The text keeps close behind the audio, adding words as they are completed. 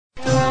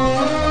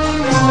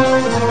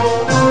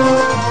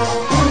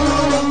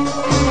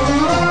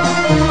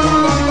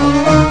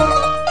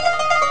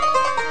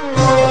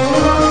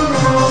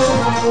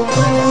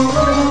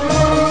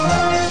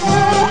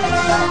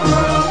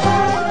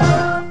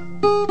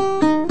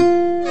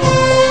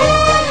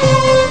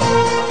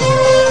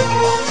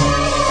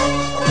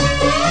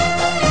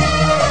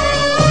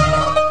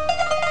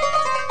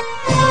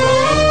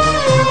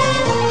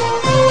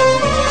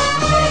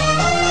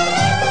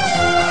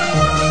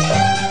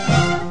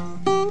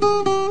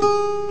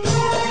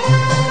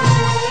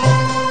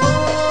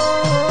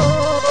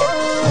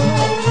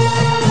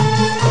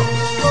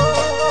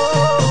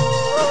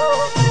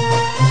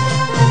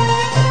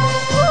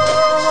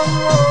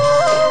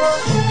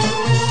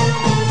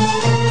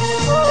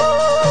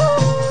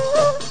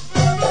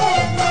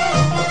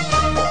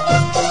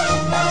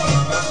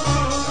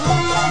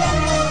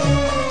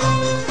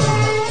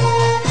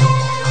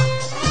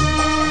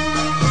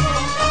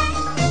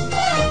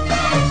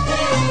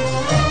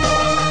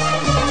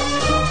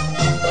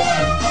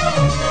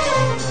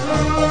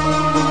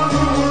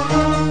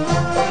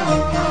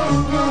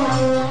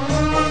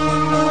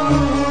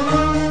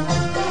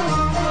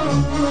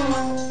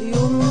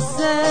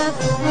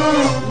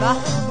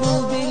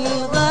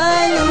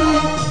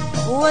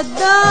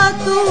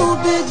ودعته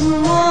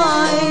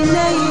بدموع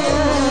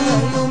عينيا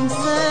يوم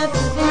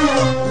سافر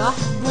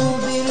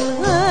محبوبي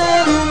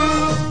الغالي،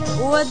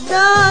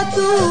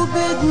 ودعته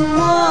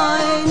بدموع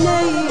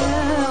عينيا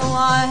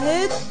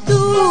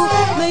وعهدته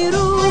ما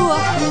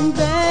يروح من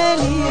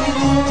بالي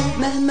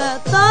مهما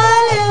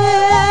طال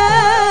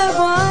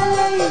غيابه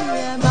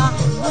عليا.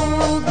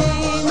 محبوبي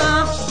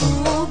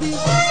محبوبي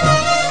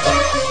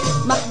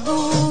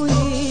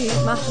محبوبي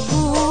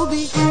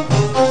محبوبي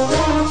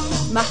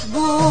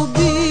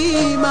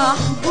محبوبي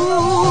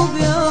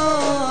محبوبي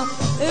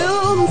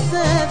يوم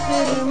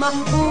سافر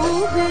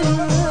محبوبي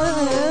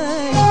الغالي.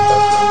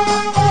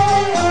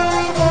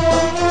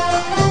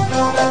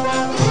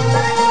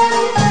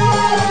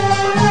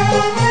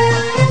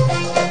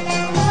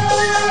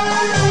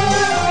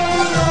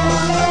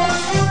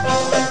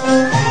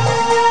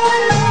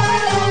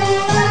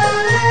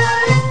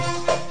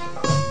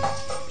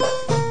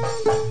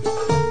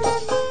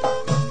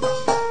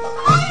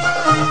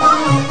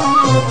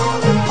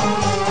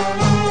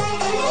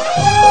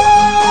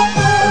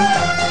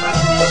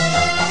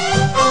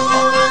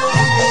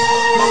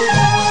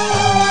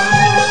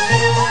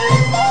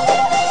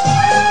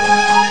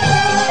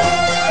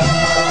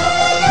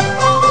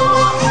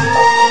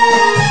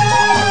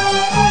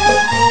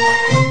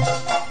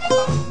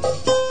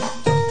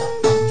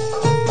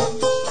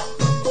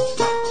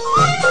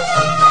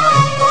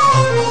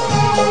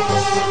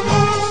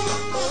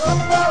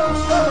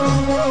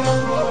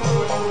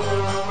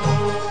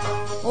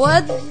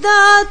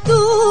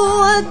 ودعته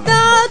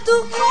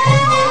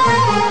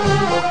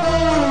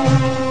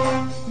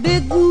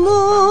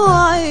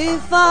بدموعي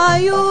في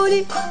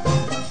عيوني،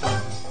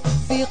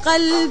 في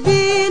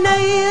قلبي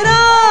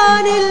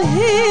نيران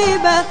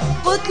الهيبة،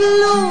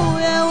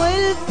 قتله يا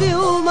ولفي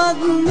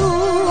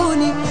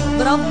ومظنوني،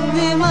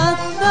 بربي ما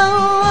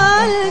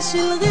تطولش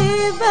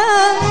الغيبة.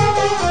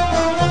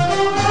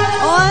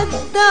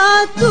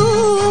 ودعته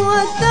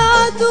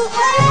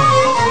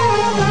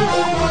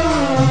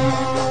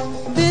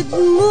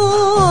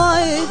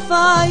بدموعي في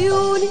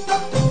عيوني،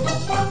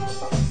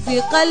 في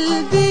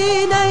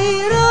قلبي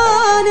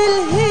نيران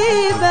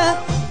الهيبة،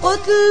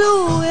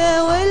 قتله يا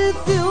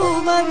ولفي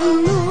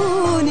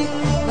ومجنوني،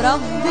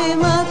 بربي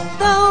ما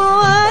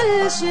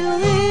تطولش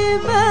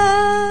الغيبة.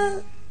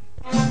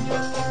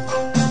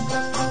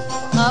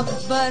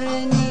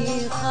 خبرني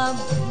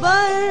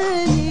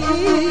خبرني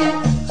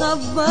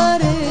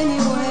خبرني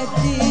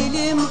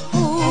وهديلي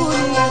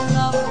محولي،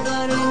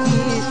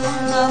 خبرني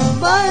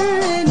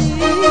خبرني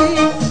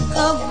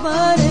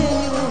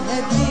خبرني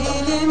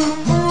وهديلي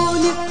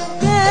محولي،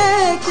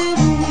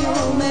 كاتبني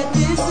وما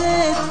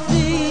تزاد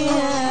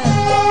فيا.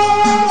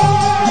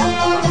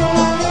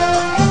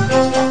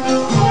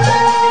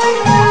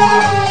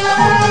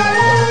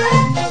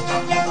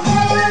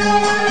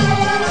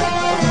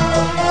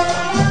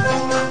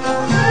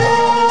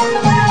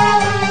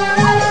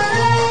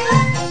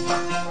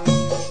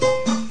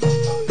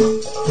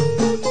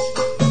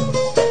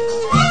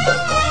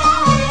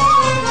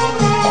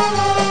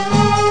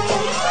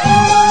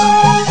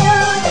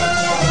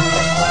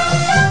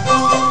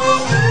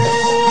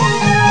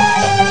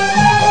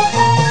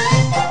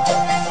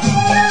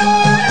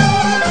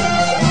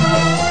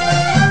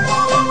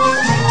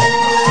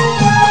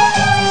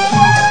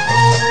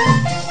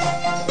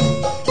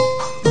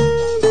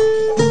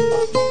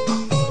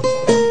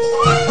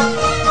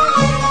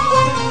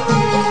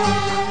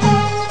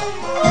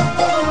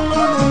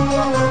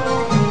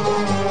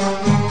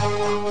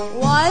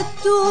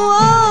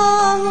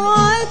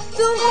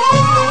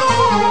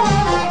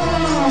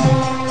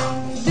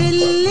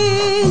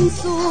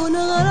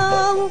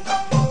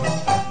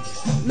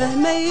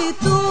 مهما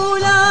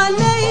يطول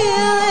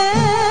عليا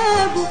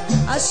غيابه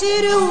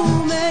عشيري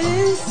وما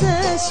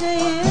ننساش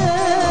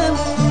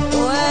ايامه،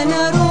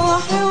 وانا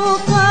روحي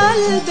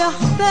وقلبي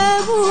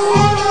احبابه.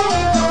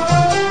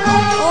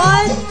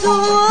 وعدته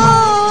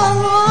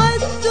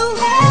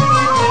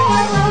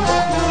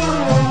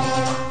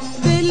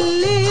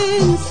باللي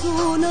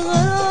ينسون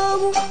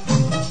غرامه،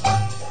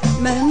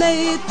 مهما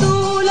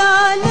يطول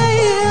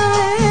عليا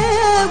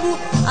غيابه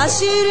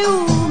عشيري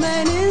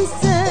وما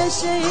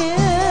ننساش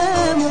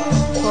ايامه،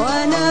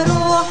 وانا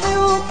روحي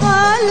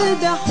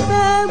وقلبي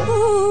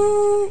احبابه.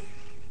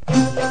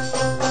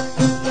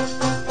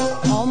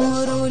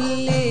 عمره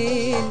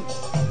الليل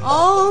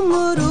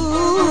عمره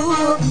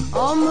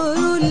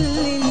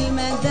الليل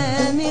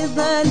مدام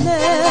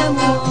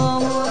ظلامه،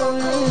 عمره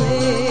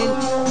الليل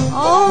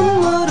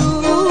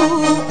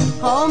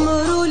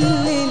عمره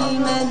الليل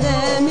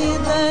مدام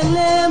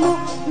ظلامه،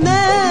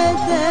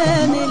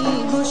 مادام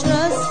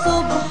البشرى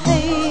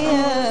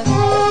الصبحيه.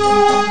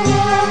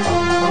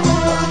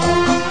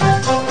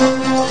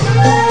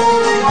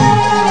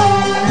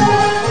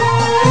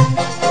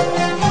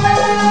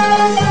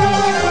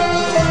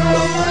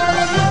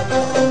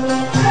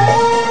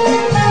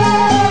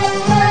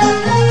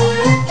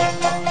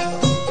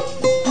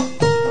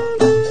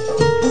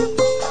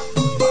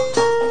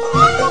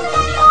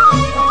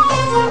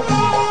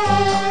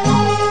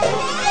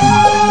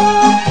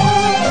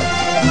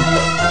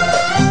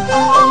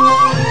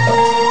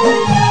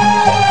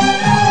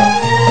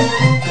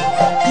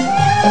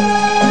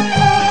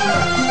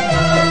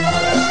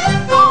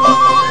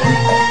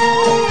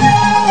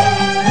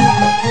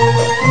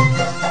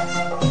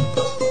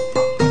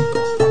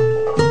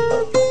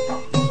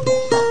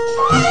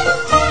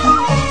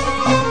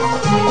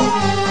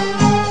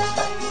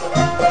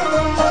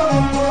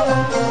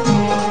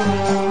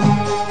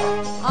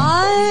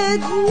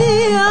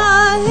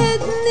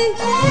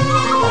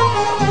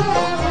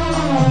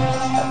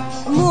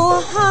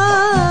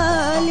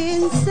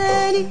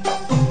 ينساني،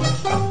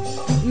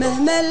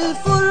 مهما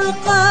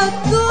الفرقة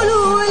طول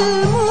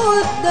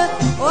والمدة،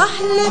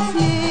 واحلف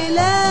لي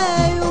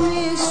لا يوم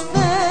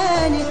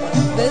يشفاني،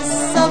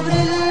 بالصبر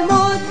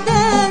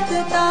المدة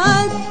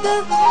تتعدى.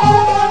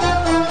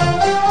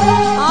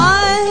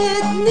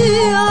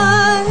 عاهدني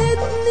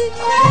عاهدني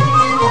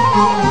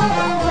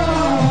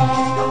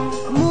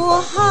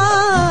مو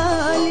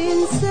حال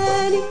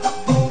ينساني،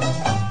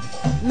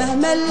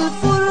 مهما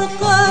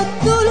الفرقة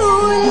طول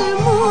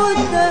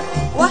والمدة،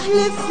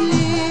 واحلف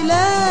لي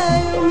لا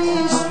يوم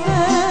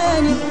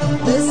يشفاني،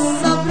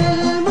 بالصبر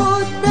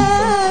المدة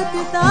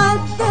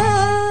تتعدى.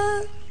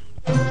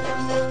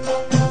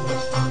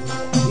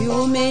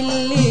 يوم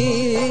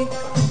اللي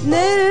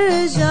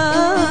نرجع،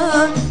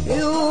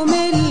 يوم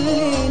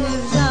اللي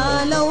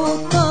نرجع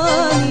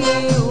لوطني،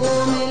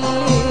 يوم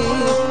اللي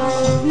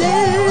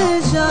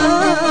نرجع،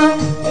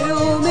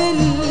 يوم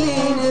اللي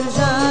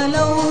نرجع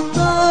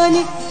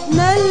لوطني،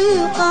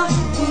 نلقى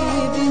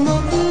حبيبي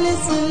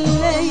مخلص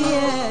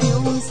ليا.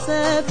 يوم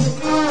سافر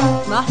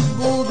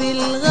محبوبي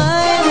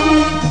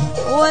الغالي،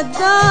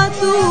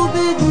 ودعته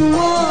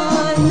بدموع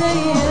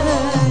عينيا.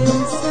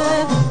 يوم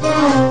سافر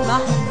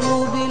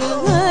محبوبي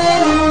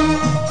الغالي،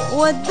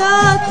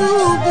 ودعته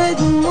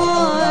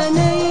بدموع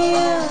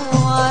عينيا،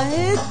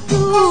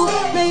 وعهدته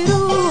ما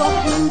يروح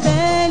من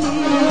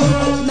بالي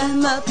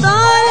مهما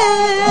طال